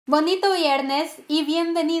Bonito viernes y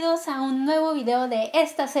bienvenidos a un nuevo video de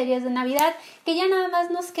estas series de Navidad que ya nada más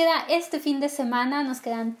nos queda este fin de semana, nos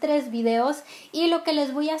quedan 3 videos y lo que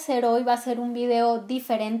les voy a hacer hoy va a ser un video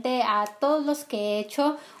diferente a todos los que he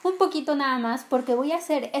hecho, un poquito nada más porque voy a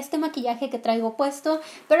hacer este maquillaje que traigo puesto,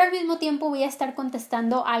 pero al mismo tiempo voy a estar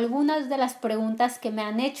contestando algunas de las preguntas que me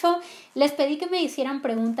han hecho. Les pedí que me hicieran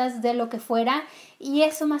preguntas de lo que fuera y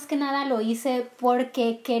eso más que nada lo hice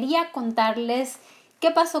porque quería contarles ¿qué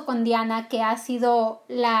pasó con Diana? Que ha sido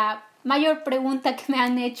la mayor pregunta que me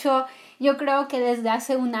han hecho. Yo creo que desde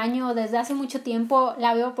hace un año, desde hace mucho tiempo,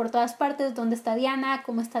 la veo por todas partes. ¿Dónde está Diana?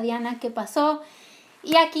 ¿Cómo está Diana? ¿Qué pasó?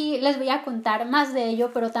 Y aquí les voy a contar más de ello,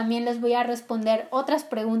 pero también les voy a responder otras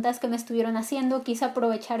preguntas que me estuvieron haciendo. Quise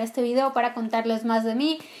aprovechar este video para contarles más de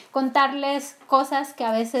mí, contarles cosas que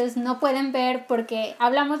a veces no pueden ver porque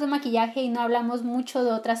hablamos de maquillaje y no hablamos mucho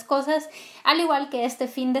de otras cosas. Al igual que este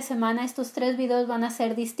fin de semana, estos 3 videos van a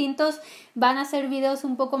ser distintos, van a ser videos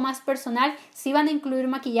un poco más personal. Sí van a incluir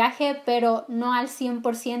maquillaje, pero no al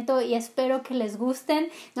 100% y espero que les gusten.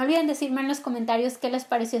 No olviden decirme en los comentarios qué les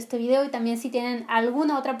pareció este video y también si tienen alguna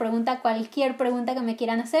otra pregunta, cualquier pregunta que me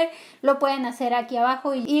quieran hacer, lo pueden hacer aquí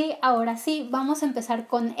abajo. Y ahora sí, vamos a empezar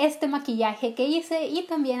con este maquillaje que hice y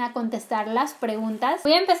también a contestar las preguntas.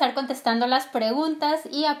 Voy a empezar contestando las preguntas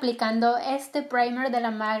y aplicando este primer de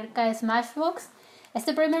la marca Smashbox.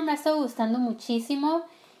 Este primer me ha estado gustando muchísimo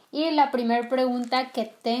y la primera pregunta que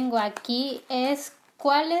tengo aquí es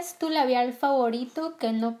 ¿cuál es tu labial favorito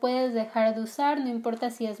que no puedes dejar de usar? No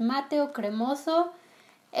importa si es mate o cremoso,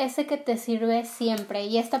 ese que te sirve siempre.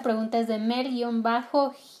 Y esta pregunta es de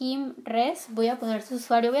Mel-Himres. Voy a poner su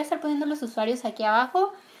usuario, voy a estar poniendo los usuarios aquí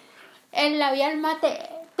abajo. El labial mate,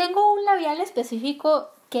 tengo un labial específico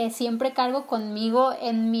que siempre cargo conmigo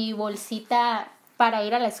en mi bolsita para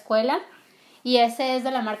ir a la escuela y ese es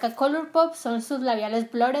de la marca Colourpop, son sus labiales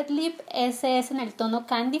Blurred Lip, ese es en el tono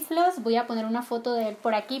Candy Floss. Voy a poner una foto de él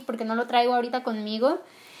por aquí porque no lo traigo ahorita conmigo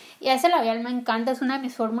y ese labial me encanta, es una de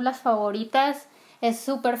mis fórmulas favoritas, es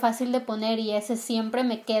súper fácil de poner y ese siempre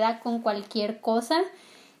me queda con cualquier cosa.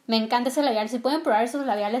 Me encanta ese labial, si pueden probar esos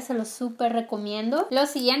labiales se los súper recomiendo. Lo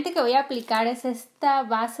siguiente que voy a aplicar es esta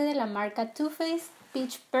base de la marca Too Faced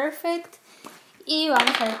Peach Perfect. Y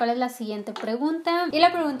vamos a ver cuál es la siguiente pregunta. Y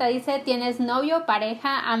la pregunta dice, ¿tienes novio,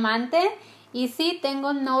 pareja, amante? Y sí,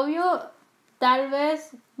 tengo novio, tal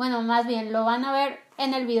vez, bueno, más bien lo van a ver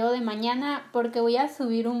en el video de mañana porque voy a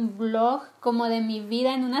subir un vlog como de mi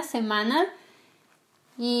vida en una semana.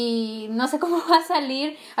 Y no sé cómo va a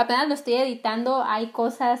salir, apenas lo estoy editando, hay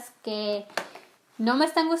cosas que no me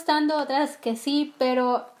están gustando, otras que sí,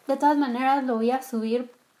 pero de todas maneras lo voy a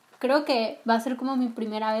subir. Creo que va a ser como mi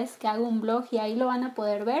primera vez que hago un vlog y ahí lo van a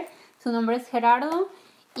poder ver. Su nombre es Gerardo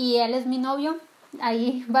y él es mi novio.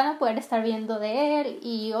 Ahí van a poder estar viendo de él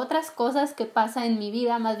y otras cosas que pasan en mi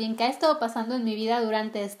vida, más bien que ha estado pasando en mi vida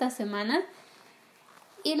durante esta semana.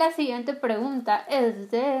 Y la siguiente pregunta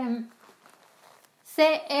es de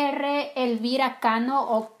CR Elvira Cano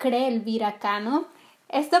o Cre Elvira Cano.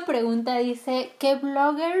 Esta pregunta dice, ¿qué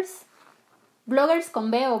bloggers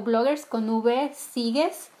con B o bloggers con V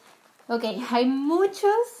sigues? Ok, hay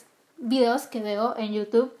muchos videos que veo en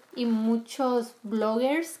YouTube y muchos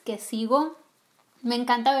bloggers que sigo. Me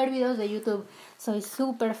encanta ver videos de YouTube. Soy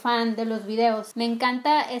súper fan de los videos. Me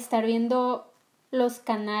encanta estar viendo los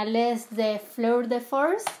canales de Fleur de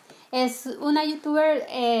Force. Es una youtuber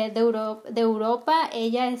de Europa.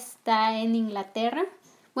 Ella está en Inglaterra.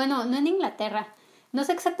 Bueno, no en Inglaterra. No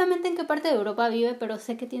sé exactamente en qué parte de Europa vive, pero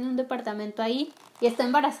sé que tiene un departamento ahí y está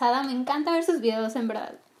embarazada. Me encanta ver sus videos, en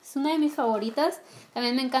verdad. Es una de mis favoritas.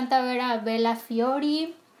 También me encanta ver a Bella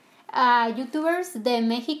Fiori, a youtubers de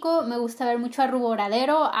México. Me gusta ver mucho a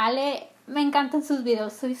Ruboradero, Ale. Me encantan sus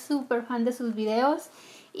videos. Soy súper fan de sus videos.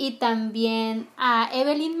 Y también a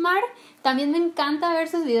Evelyn Mar. También me encanta ver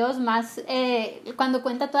sus videos más cuando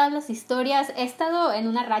cuenta todas las historias. He estado en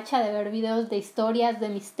una racha de ver videos de historias, de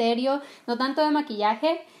misterio, no tanto de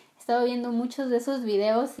maquillaje. He estado viendo muchos de esos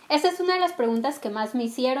videos. Esta es una de las preguntas que más me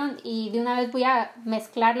hicieron y de una vez voy a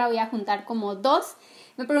mezclarla, voy a juntar como 2.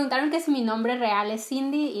 Me preguntaron que si mi nombre real es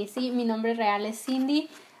Cindy y sí, mi nombre real es Cindy.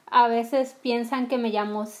 A veces piensan que me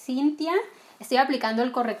llamo Cintia. Estoy aplicando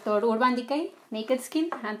el corrector Urban Decay Naked Skin,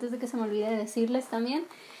 antes de que se me olvide decirles también.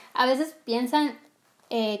 A veces piensan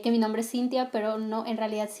que mi nombre es Cintia, pero no, en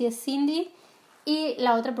realidad sí es Cindy. Y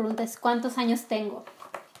la otra pregunta es, ¿cuántos años tengo?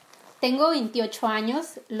 Tengo 28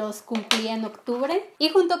 años, los cumplí en octubre. Y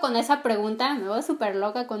junto con esa pregunta, me voy súper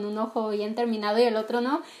loca con un ojo bien terminado y el otro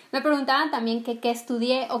no. Me preguntaban también que qué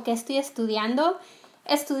estudié o qué estoy estudiando.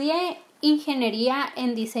 Estudié ingeniería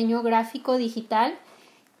en diseño gráfico digital.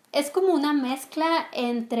 Es como una mezcla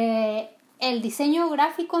entre el diseño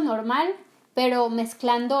gráfico normal, pero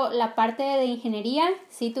mezclando la parte de ingeniería.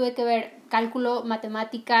 Sí, tuve que ver cálculo,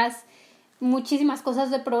 matemáticas, muchísimas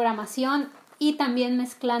cosas de programación y también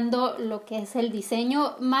mezclando lo que es el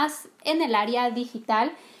diseño más en el área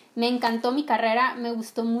digital. Me encantó mi carrera, me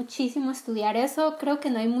gustó muchísimo estudiar eso. Creo que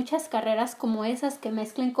no hay muchas carreras como esas que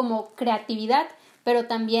mezclen como creatividad, pero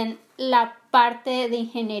también la parte de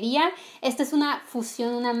ingeniería. Esta es una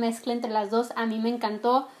fusión, una mezcla entre las dos. A mí me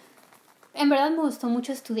encantó. En verdad me gustó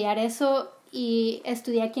mucho estudiar eso y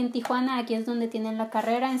estudié aquí en Tijuana. Aquí es donde tienen la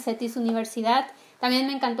carrera, en CETIS Universidad. También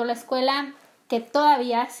me encantó la escuela, que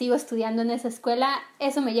todavía sigo estudiando en esa escuela.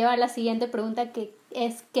 Eso me lleva a la siguiente pregunta, que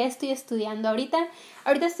es ¿qué estoy estudiando ahorita?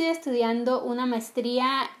 Ahorita estoy estudiando una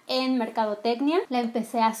maestría en mercadotecnia. La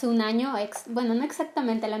empecé hace un año, bueno, no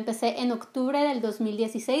exactamente, la empecé en octubre del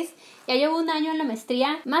 2016. Ya llevo un año en la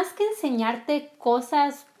maestría. Más que enseñarte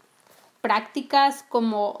cosas prácticas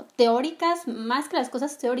como teóricas, más que las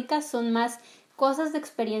cosas teóricas, son más cosas de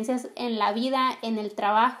experiencias en la vida, en el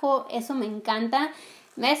trabajo. Eso me encanta.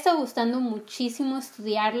 Me ha estado gustando muchísimo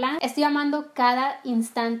estudiarla. Estoy amando cada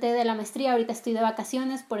instante de la maestría. Ahorita estoy de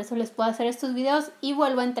vacaciones, por eso les puedo hacer estos videos y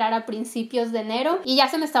vuelvo a entrar a principios de enero. Y ya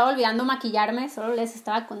se me estaba olvidando maquillarme, solo les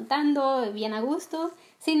estaba contando bien a gusto,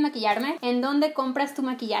 sin maquillarme. ¿En dónde compras tu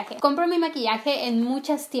maquillaje? Compro mi maquillaje en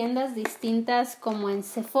muchas tiendas distintas, como en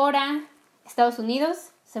Sephora, Estados Unidos,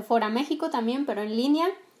 Sephora México también, pero en línea.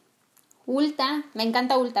 Ulta, me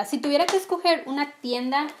encanta Ulta. Si tuviera que escoger una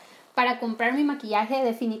tienda para comprar mi maquillaje,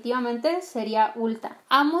 definitivamente sería Ulta.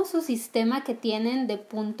 Amo su sistema que tienen de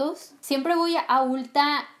puntos. Siempre voy a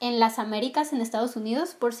Ulta en las Américas, en Estados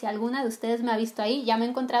Unidos, por si alguna de ustedes me ha visto ahí. Ya me he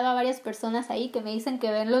encontrado a varias personas ahí que me dicen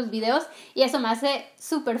que ven los videos y eso me hace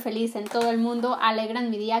súper feliz. En todo el mundo alegran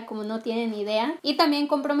mi día como no tienen idea. Y también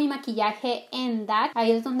compro mi maquillaje en DAC.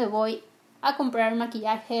 Ahí es donde voy a comprar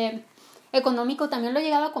maquillaje económico. También lo he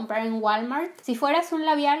llegado a comprar en Walmart. Si fueras un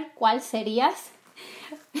labial, ¿cuál serías?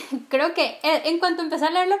 Creo que en cuanto empecé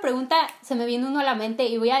a leer la pregunta se me vino uno a la mente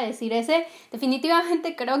y voy a decir ese.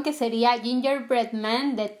 Definitivamente creo que sería Gingerbread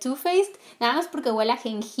Man de Too Faced, nada más porque huele a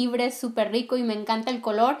jengibre, es súper rico y me encanta el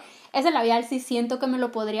color. Ese labial sí siento que me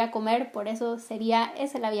lo podría comer, por eso sería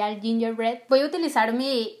ese labial Gingerbread. Voy a utilizar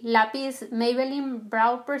mi lápiz Maybelline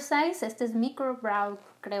Brow Precise. Este es Micro Brow,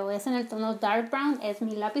 creo, es en el tono Dark Brown, es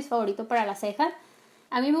mi lápiz favorito para la ceja.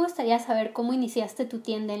 A mí me gustaría saber cómo iniciaste tu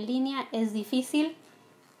tienda en línea. ¿Es difícil?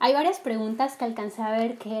 Hay varias preguntas que alcancé a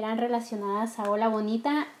ver que eran relacionadas a Hola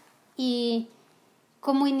Bonita, y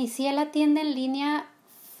como inicié la tienda en línea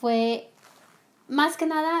fue más que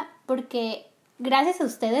nada porque gracias a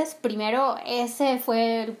ustedes. Primero, ese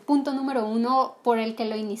fue el punto número 1 por el que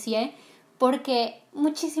lo inicié, porque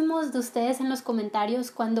muchísimos de ustedes en los comentarios,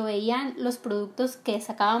 cuando veían los productos que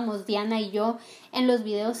sacábamos Diana y yo en los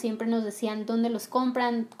videos, siempre nos decían dónde los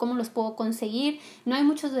compran, cómo los puedo conseguir. No hay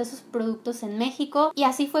muchos de esos productos en México, y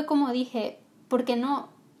así fue como dije, ¿por qué no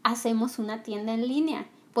hacemos una tienda en línea?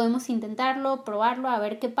 Podemos intentarlo, probarlo, a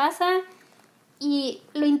ver qué pasa. Y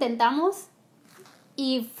lo intentamos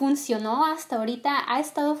y funcionó hasta ahorita, ha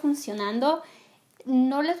estado funcionando.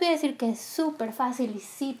 No les voy a decir que es súper fácil y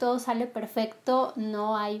sí, todo sale perfecto.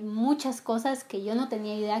 No, hay muchas cosas que yo no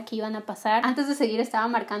tenía idea que iban a pasar. Antes de seguir estaba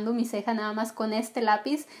marcando mi ceja nada más con este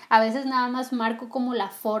lápiz. A veces nada más marco como la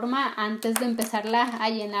forma antes de empezarla a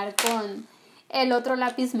llenar con el otro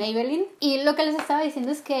lápiz Maybelline. Y lo que les estaba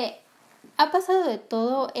diciendo es que ha pasado de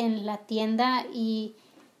todo en la tienda y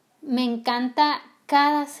me encanta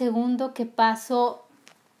cada segundo que paso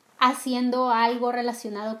haciendo algo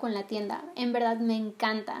relacionado con la tienda. En verdad me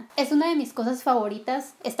encanta. Es una de mis cosas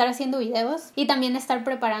favoritas, estar haciendo videos y también estar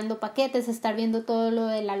preparando paquetes, estar viendo todo lo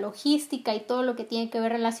de la logística y todo lo que tiene que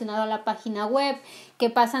ver relacionado a la página web,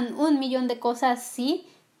 que pasan 1,000,000 de cosas, sí,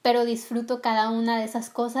 pero disfruto cada una de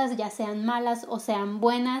esas cosas, ya sean malas o sean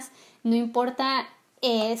buenas. No importa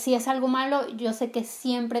si es algo malo, yo sé que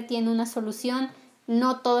siempre tiene una solución.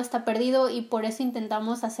 No todo está perdido y por eso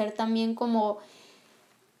intentamos hacer también como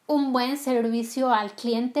un buen servicio al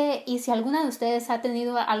cliente. Y si alguna de ustedes ha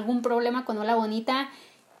tenido algún problema con Hola Bonita,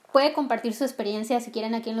 puede compartir su experiencia si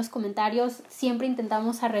quieren aquí en los comentarios. Siempre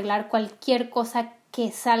intentamos arreglar cualquier cosa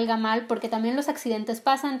que salga mal, porque también los accidentes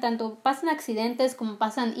pasan, tanto pasan accidentes como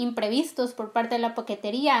pasan imprevistos por parte de la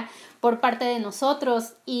paquetería, por parte de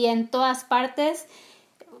nosotros, y en todas partes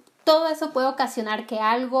todo eso puede ocasionar que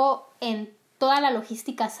algo en toda la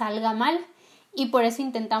logística salga mal, y por eso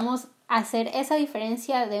intentamos hacer esa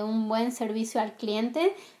diferencia de un buen servicio al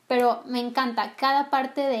cliente. Pero me encanta, cada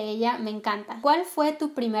parte de ella me encanta. ¿Cuál fue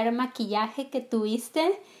tu primer maquillaje que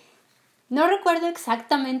tuviste? No recuerdo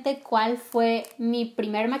exactamente cuál fue mi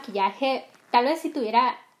primer maquillaje. Tal vez si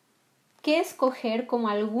tuviera que escoger como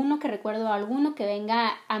alguno que recuerdo, alguno que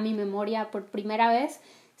venga a mi memoria por primera vez,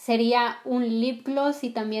 sería un lip gloss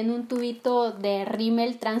y también un tubito de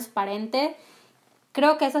rímel transparente.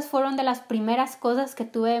 Creo que esas fueron de las primeras cosas que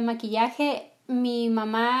tuve de maquillaje. Mi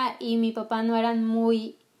mamá y mi papá no eran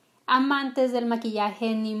muy amantes del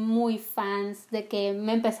maquillaje ni muy fans de que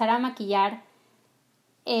me empezara a maquillar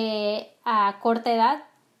a corta edad.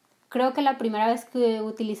 Creo que la primera vez que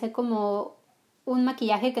utilicé como un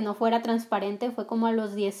maquillaje que no fuera transparente fue como a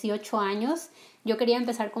los 18 años. Yo quería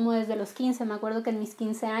empezar como desde los 15. Me acuerdo que en mis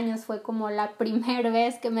 15 años fue como la primera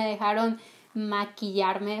vez que me dejaron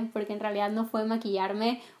maquillarme, porque en realidad no fue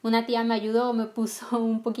maquillarme. Una tía me ayudó, me puso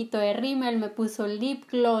un poquito de rímel, me puso lip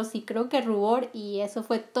gloss y creo que rubor, y eso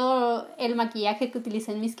fue todo el maquillaje que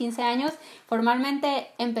utilicé en mis 15 años. Formalmente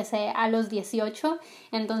empecé a los 18,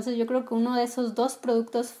 entonces yo creo que uno de esos dos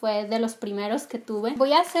productos fue de los primeros que tuve.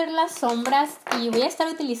 Voy a hacer las sombras y voy a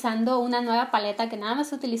estar utilizando una nueva paleta que nada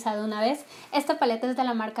más he utilizado una vez. Esta paleta es de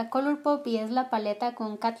la marca Colourpop y es la paleta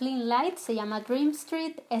con Kathleen Light, se llama Dream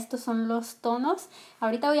Street. Estos son los tonos.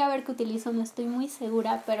 Ahorita voy a ver qué utilizo, no estoy muy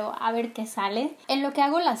segura, pero a ver qué sale. En lo que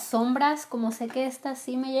hago las sombras, como sé que estas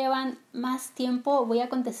sí me llevan más tiempo, voy a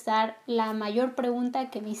contestar la mayor pregunta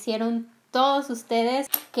que me hicieron todos ustedes,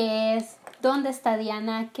 que es ¿dónde está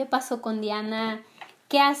Diana? ¿Qué pasó con Diana?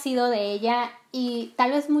 ¿Qué ha sido de ella? Y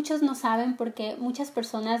tal vez muchos no saben porque muchas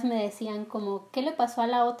personas me decían como ¿qué le pasó a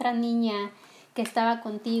la otra niña que estaba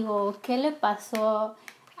contigo? ¿Qué le pasó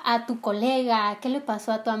a tu colega? ¿Qué le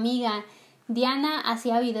pasó a tu amiga? Diana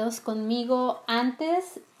hacía videos conmigo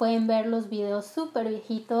antes, pueden ver los videos súper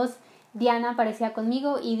viejitos. Diana aparecía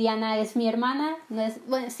conmigo y Diana es mi hermana, no es,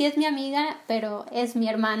 bueno, sí es mi amiga, pero es mi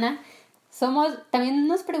hermana. También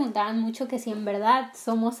nos preguntaban mucho que si en verdad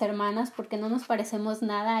somos hermanas porque no nos parecemos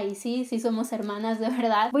nada y sí somos hermanas de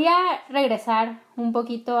verdad. Voy a regresar un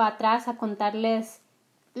poquito atrás a contarles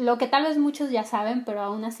lo que tal vez muchos ya saben, pero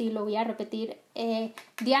aún así lo voy a repetir.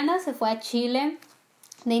 Diana se fue a Chile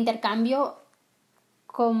de intercambio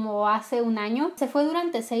como hace un año. Se fue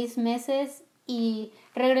durante 6 meses y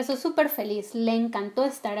regresó súper feliz. Le encantó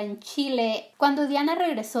estar en Chile. Cuando Diana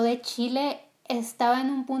regresó de Chile, estaba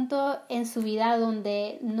en un punto en su vida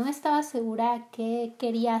donde no estaba segura qué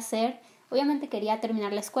quería hacer. Obviamente quería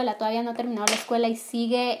terminar la escuela. Todavía no ha terminado la escuela y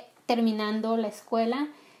sigue terminando la escuela.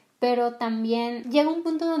 Pero también llega un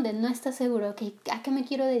punto donde no está seguro, okay, ¿a qué me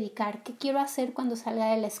quiero dedicar? ¿Qué quiero hacer cuando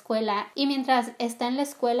salga de la escuela? Y mientras está en la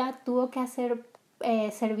escuela tuvo que hacer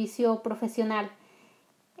servicio profesional.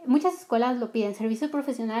 Muchas escuelas lo piden, servicio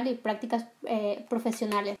profesional y prácticas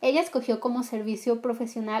profesionales. Ella escogió como servicio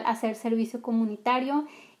profesional hacer servicio comunitario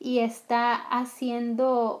y está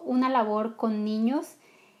haciendo una labor con niños.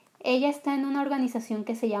 Ella está en una organización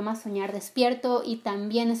que se llama Soñar Despierto y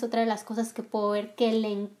también es otra de las cosas que puedo ver que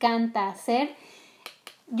le encanta hacer.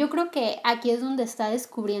 Yo creo que aquí es donde está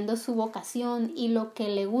descubriendo su vocación y lo que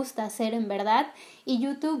le gusta hacer en verdad. Y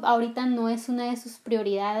YouTube ahorita no es una de sus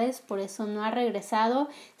prioridades, por eso no ha regresado.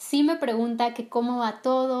 Sí me pregunta que cómo va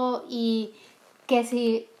todo y que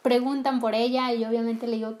si preguntan por ella, y obviamente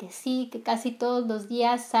le digo que sí, que casi todos los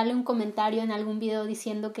días sale un comentario en algún video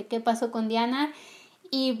diciendo que qué pasó con Diana.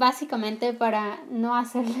 Y básicamente, para no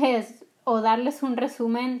hacerles o darles un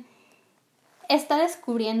resumen, está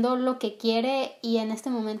descubriendo lo que quiere y en este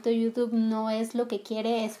momento YouTube no es lo que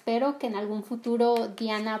quiere. Espero que en algún futuro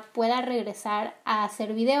Diana pueda regresar a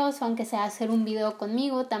hacer videos, aunque sea hacer un video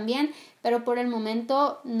conmigo también, pero por el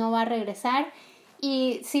momento no va a regresar.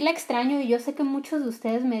 Y sí la extraño y yo sé que muchos de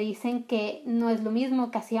ustedes me dicen que no es lo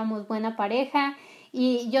mismo, que hacíamos buena pareja,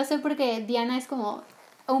 y yo sé porque Diana es como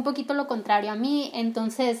un poquito lo contrario a mí,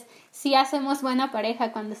 entonces sí hacemos buena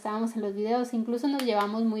pareja cuando estábamos en los videos, incluso nos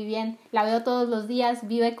llevamos muy bien, la veo todos los días,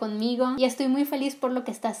 vive conmigo y estoy muy feliz por lo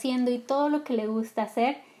que está haciendo y todo lo que le gusta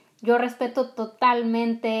hacer. Yo respeto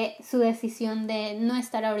totalmente su decisión de no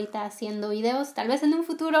estar ahorita haciendo videos, tal vez en un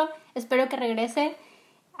futuro espero que regrese,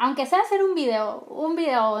 aunque sea hacer un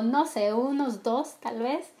video, no sé, unos 2 tal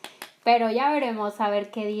vez, pero ya veremos a ver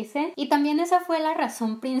qué dice. Y también esa fue la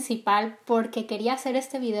razón principal porque quería hacer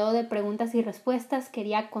este video de preguntas y respuestas.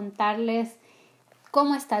 Quería contarles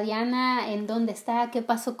cómo está Diana, en dónde está, qué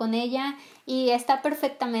pasó con ella. Y está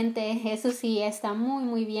perfectamente, eso sí, está muy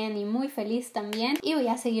muy bien y muy feliz también. Y voy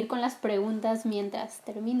a seguir con las preguntas mientras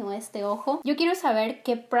termino este ojo. Yo quiero saber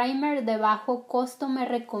qué primer de bajo costo me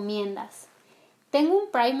recomiendas. Tengo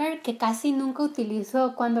un primer que casi nunca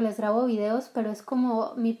utilizo cuando les grabo videos, pero es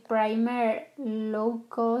como mi primer low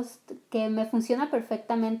cost que me funciona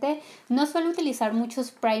perfectamente. No suelo utilizar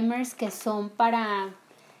muchos primers que son para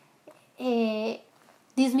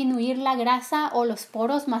disminuir la grasa o los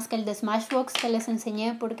poros más que el de Smashbox que les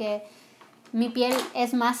enseñé, porque mi piel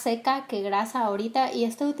es más seca que grasa ahorita, y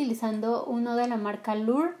estoy utilizando uno de la marca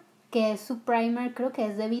Lure, que es su primer, creo que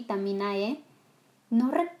es de vitamina E.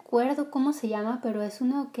 No recuerdo cómo se llama, pero es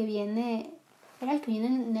uno que viene, era el que viene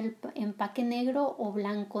en el empaque negro o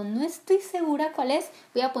blanco. No estoy segura cuál es.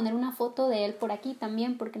 Voy a poner una foto de él por aquí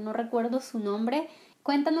también porque no recuerdo su nombre.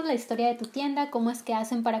 Cuéntanos la historia de tu tienda, cómo es que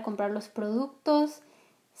hacen para comprar los productos,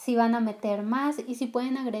 si van a meter más y si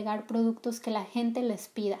pueden agregar productos que la gente les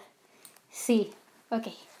pida. Sí, ok.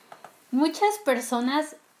 Muchas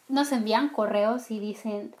personas nos envían correos y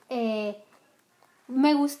dicen,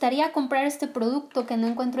 me gustaría comprar este producto que no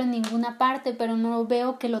encuentro en ninguna parte, pero no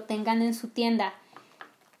veo que lo tengan en su tienda.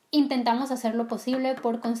 Intentamos hacer lo posible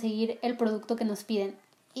por conseguir el producto que nos piden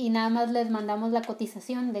y nada más les mandamos la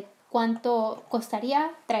cotización de cuánto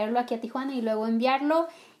costaría traerlo aquí a Tijuana y luego enviarlo,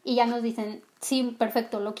 y ya nos dicen, sí,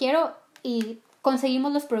 perfecto, lo quiero, y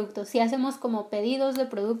conseguimos los productos. Si hacemos como pedidos de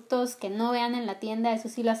productos que no vean en la tienda, eso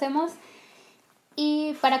sí lo hacemos.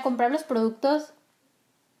 Y para comprar los productos,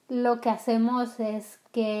 lo que hacemos es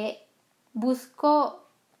que busco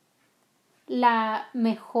la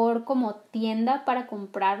mejor como tienda para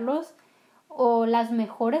comprarlos o las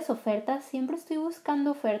mejores ofertas. Siempre estoy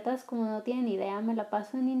buscando ofertas, como no tienen idea, me la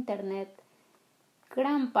paso en internet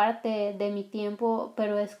gran parte de mi tiempo,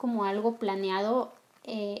 pero es como algo planeado.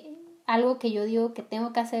 Algo que yo digo que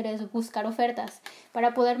tengo que hacer es buscar ofertas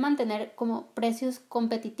para poder mantener como precios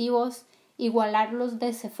competitivos, igualar los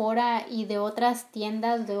de Sephora y de otras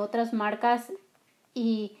tiendas, de otras marcas,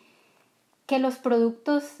 y que los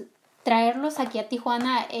productos, traerlos aquí a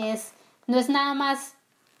Tijuana no es nada más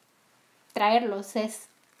traerlos, es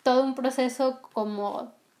todo un proceso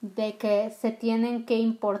como de que se tienen que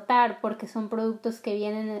importar porque son productos que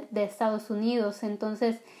vienen de Estados Unidos.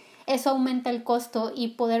 Entonces eso aumenta el costo, y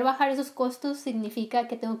poder bajar esos costos significa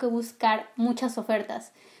que tengo que buscar muchas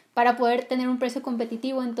ofertas para poder tener un precio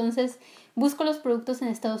competitivo. Entonces busco los productos en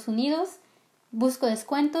Estados Unidos, busco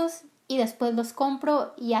descuentos y después los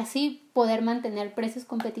compro, y así poder mantener precios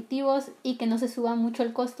competitivos y que no se suba mucho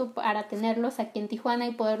el costo para tenerlos aquí en Tijuana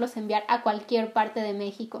y poderlos enviar a cualquier parte de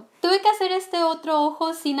México. Tuve que hacer este otro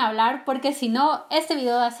ojo sin hablar porque si no este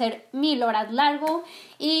video va a ser 1000 horas largo,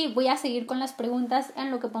 y voy a seguir con las preguntas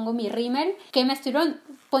en lo que pongo mi rímel, que me estuvieron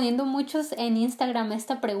poniendo muchos en Instagram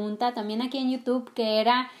esta pregunta, también aquí en YouTube, que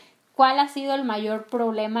era: ¿cuál ha sido el mayor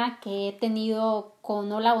problema que he tenido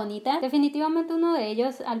con Hola Bonita? Definitivamente uno de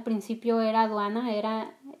ellos al principio era aduana,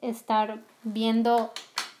 era estar viendo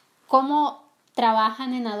cómo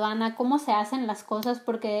trabajan en aduana, cómo se hacen las cosas,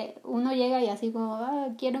 porque uno llega y así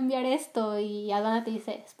como, quiero enviar esto, y aduana te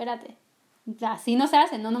dice, espérate, así no se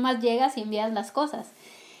hace, no nomás llegas y envías las cosas.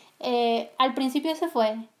 Al principio se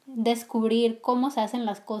fue descubrir cómo se hacen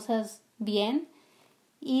las cosas bien,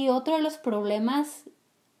 y otro de los problemas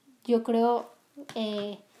yo creo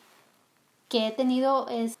que he tenido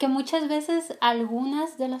es que muchas veces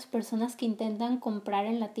algunas de las personas que intentan comprar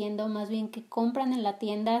en la tienda, o más bien que compran en la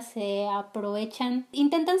tienda, se aprovechan,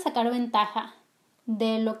 intentan sacar ventaja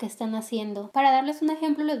de lo que están haciendo. Para darles un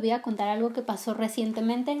ejemplo, les voy a contar algo que pasó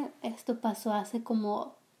recientemente. Esto pasó hace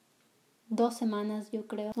como 2 semanas, yo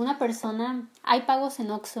creo. Una persona, hay pagos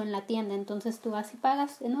en Oxxo en la tienda, entonces tú vas y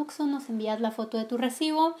pagas en Oxxo, nos envías la foto de tu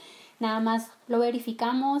recibo, nada más lo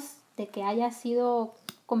verificamos de que haya sido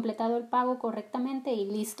completado el pago correctamente y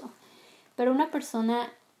listo. Pero una persona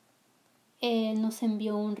nos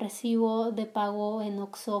envió un recibo de pago en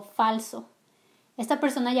Oxxo falso. Esta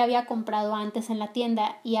persona ya había comprado antes en la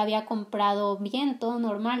tienda y había comprado bien, todo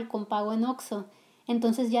normal, con pago en Oxxo.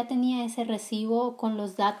 Entonces ya tenía ese recibo con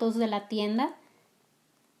los datos de la tienda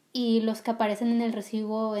y los que aparecen en el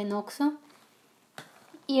recibo en Oxxo,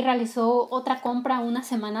 y realizó otra compra una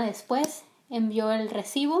semana después. Envió el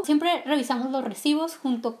recibo. Siempre revisamos los recibos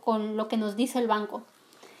junto con lo que nos dice el banco.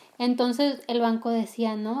 Entonces el banco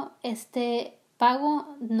decía, no, este pago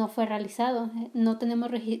no fue realizado, no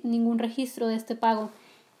tenemos ningún registro de este pago.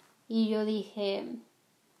 Y yo dije,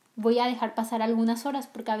 voy a dejar pasar algunas horas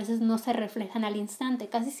porque a veces no se reflejan al instante.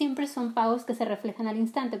 Casi siempre son pagos que se reflejan al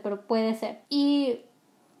instante, pero puede ser. Y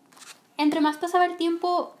entre más pasaba el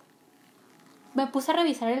tiempo, me puse a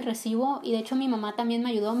revisar el recibo, y de hecho mi mamá también me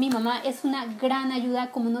ayudó. Mi mamá es una gran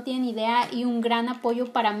ayuda, como no tienen idea, y un gran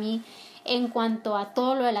apoyo para mí en cuanto a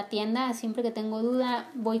todo lo de la tienda. Siempre que tengo duda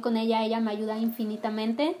voy con ella, ella me ayuda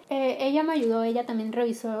infinitamente. Ella me ayudó, ella también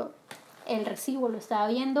revisó el recibo, lo estaba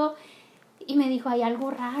viendo, y me dijo, hay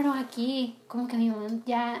algo raro aquí, como que mi mamá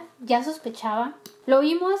ya sospechaba. Lo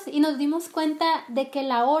vimos y nos dimos cuenta de que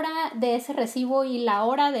la hora de ese recibo y la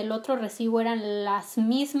hora del otro recibo eran las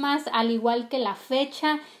mismas, al igual que la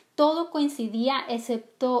fecha. Todo coincidía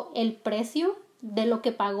excepto el precio de lo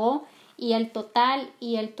que pagó y el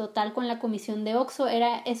total con la comisión de Oxxo.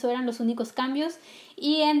 Eso eran los únicos cambios.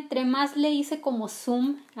 Y entre más le hice como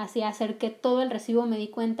zoom, así acerqué todo el recibo, me di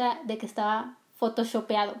cuenta de que estaba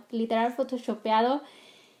photoshopeado, literal photoshopeado.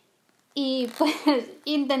 Y pues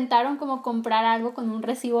intentaron como comprar algo con un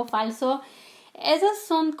recibo falso. Esas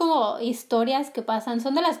son como historias que pasan,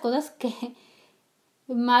 son de las cosas que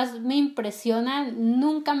más me impresionan.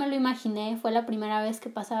 Nunca me lo imaginé, fue la primera vez que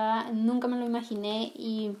pasaba, nunca me lo imaginé.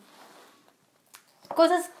 Y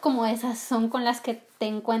cosas como esas son con las que te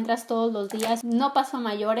encuentras todos los días. No pasó a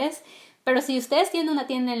mayores, pero si ustedes tienen una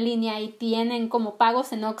tienda en línea y tienen como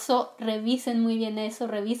pagos en Oxxo, revisen muy bien eso,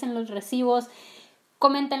 revisen los recibos,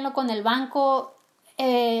 coméntenlo con el banco,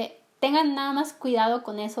 tengan nada más cuidado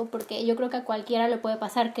con eso, porque yo creo que a cualquiera le puede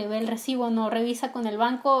pasar que ve el recibo, no revisa con el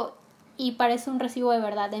banco y parece un recibo de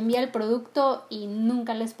verdad. Envía el producto y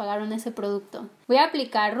nunca les pagaron ese producto. Voy a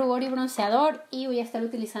aplicar rubor y bronceador y voy a estar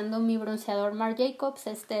utilizando mi bronceador Marc Jacobs.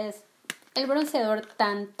 Este es el bronceador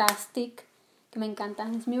Fantastic, que me encanta,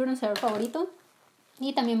 es mi bronceador favorito.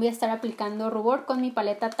 Y también voy a estar aplicando rubor con mi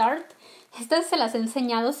paleta Tarte. Estas se las he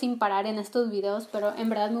enseñado sin parar en estos videos, pero en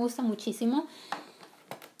verdad me gusta muchísimo.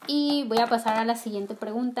 Y voy a pasar a la siguiente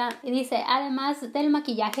pregunta. Y dice, además del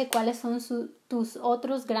maquillaje, ¿cuáles son tus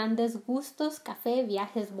otros grandes gustos? Café,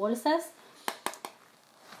 viajes, bolsas.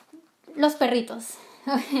 Los perritos.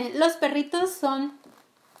 Los perritos son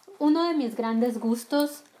uno de mis grandes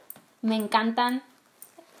gustos. Me encantan.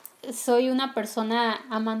 Soy una persona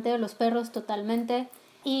amante de los perros totalmente.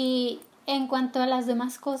 Y en cuanto a las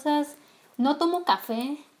demás cosas, no tomo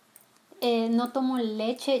café, no tomo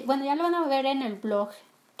leche. Bueno, ya lo van a ver en el blog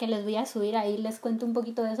que les voy a subir, ahí les cuento un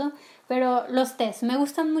poquito de eso. Pero los tés, me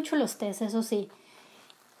gustan mucho los tés, eso sí.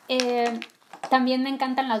 También me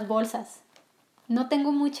encantan las bolsas. No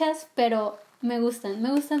tengo muchas, pero me gustan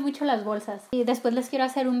mucho las bolsas. Y después les quiero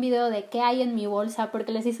hacer un video de qué hay en mi bolsa,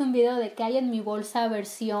 porque les hice un video de qué hay en mi bolsa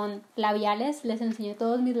versión labiales. Les enseñé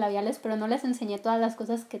todos mis labiales, pero no les enseñé todas las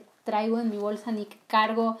cosas que traigo en mi bolsa ni que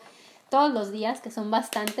cargo todos los días, que son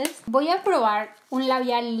bastantes. Voy a probar un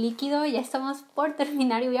labial líquido, ya estamos por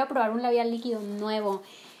terminar, y voy a probar un labial líquido nuevo.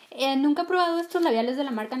 Nunca he probado estos labiales de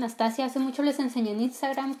la marca Anastasia. Hace mucho les enseñé en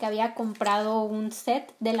Instagram que había comprado un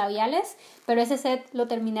set de labiales, pero ese set lo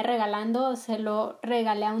terminé regalando, se lo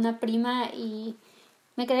regalé a una prima y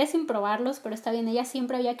me quedé sin probarlos, pero está bien, ella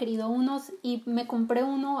siempre había querido unos y me compré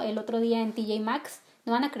uno el otro día en TJ Maxx.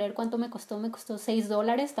 No van a creer cuánto me costó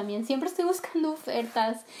 $6 también. Siempre estoy buscando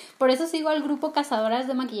ofertas, por eso sigo al grupo Cazadoras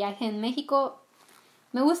de Maquillaje en México.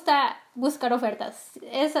 Me gusta buscar ofertas,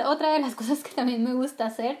 es otra de las cosas que también me gusta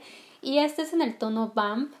hacer. Y este es en el tono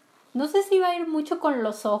Vamp. No sé si va a ir mucho con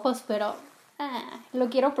los ojos, pero lo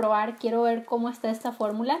quiero probar, quiero ver cómo está esta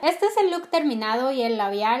fórmula. Este es el look terminado y el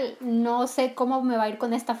labial. No sé cómo me va a ir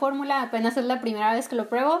con esta fórmula, apenas es la primera vez que lo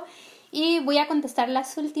pruebo. Y voy a contestar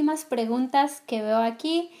las últimas preguntas que veo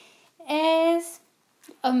aquí. Es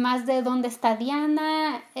más de ¿dónde está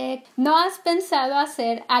Diana? ¿No has pensado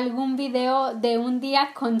hacer algún video de un día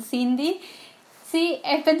con Cindy? Sí,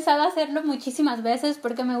 he pensado hacerlo muchísimas veces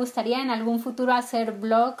porque me gustaría en algún futuro hacer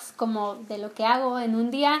vlogs como de lo que hago en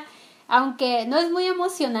un día. Aunque no es muy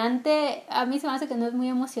emocionante, a mí se me hace que no es muy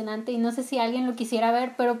emocionante y no sé si alguien lo quisiera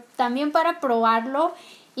ver, pero también para probarlo.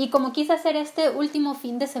 Y como quise hacer este último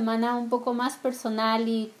fin de semana un poco más personal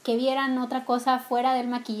y que vieran otra cosa fuera del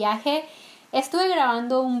maquillaje, estuve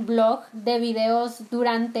grabando un vlog de videos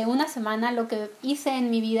durante una semana, lo que hice en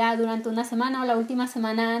mi vida durante una semana o la última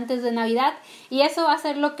semana antes de Navidad. Y eso va a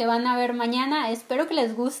ser lo que van a ver mañana. Espero que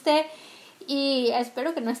les guste y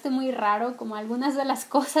espero que no esté muy raro como algunas de las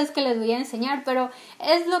cosas que les voy a enseñar, pero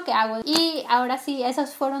es lo que hago. Y ahora sí,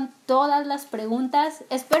 esas fueron todas las preguntas.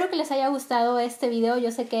 Espero que les haya gustado este video. Yo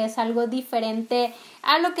sé que es algo diferente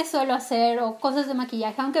a lo que suelo hacer o cosas de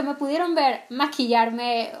maquillaje, aunque me pudieron ver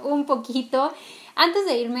maquillarme un poquito. Antes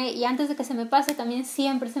de irme y antes de que se me pase, también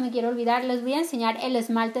siempre se me quiere olvidar, les voy a enseñar el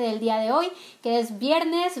esmalte del día de hoy, que es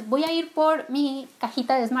viernes. Voy a ir por mi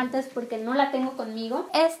cajita de esmaltes porque no la tengo conmigo.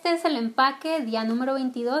 Este es el empaque, día número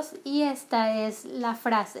 22, y esta es la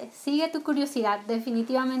frase: sigue tu curiosidad.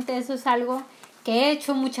 Definitivamente eso es algo que he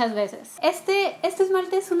hecho muchas veces. Este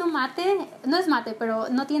esmalte es uno mate, no es mate, pero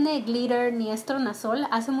no tiene glitter ni es tornasol.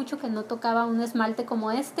 Hace mucho que no tocaba un esmalte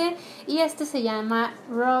como este, y este se llama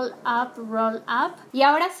Roll Up, Roll Up. Y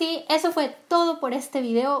ahora sí, eso fue todo por este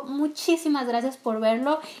video. Muchísimas gracias por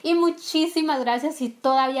verlo y muchísimas gracias si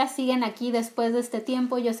todavía siguen aquí después de este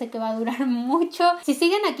tiempo. Yo sé que va a durar mucho. Si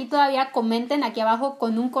siguen aquí todavía, comenten aquí abajo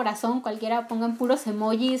con un corazón, cualquiera, pongan puros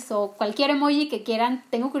emojis o cualquier emoji que quieran.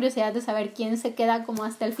 Tengo curiosidad de saber quién se queda como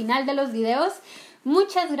hasta el final de los videos.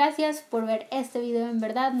 Muchas gracias por ver este video, en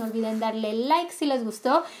verdad. No olviden darle like si les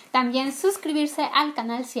gustó. También suscribirse al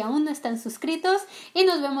canal si aún no están suscritos. Y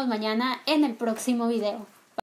nos vemos mañana en el próximo video.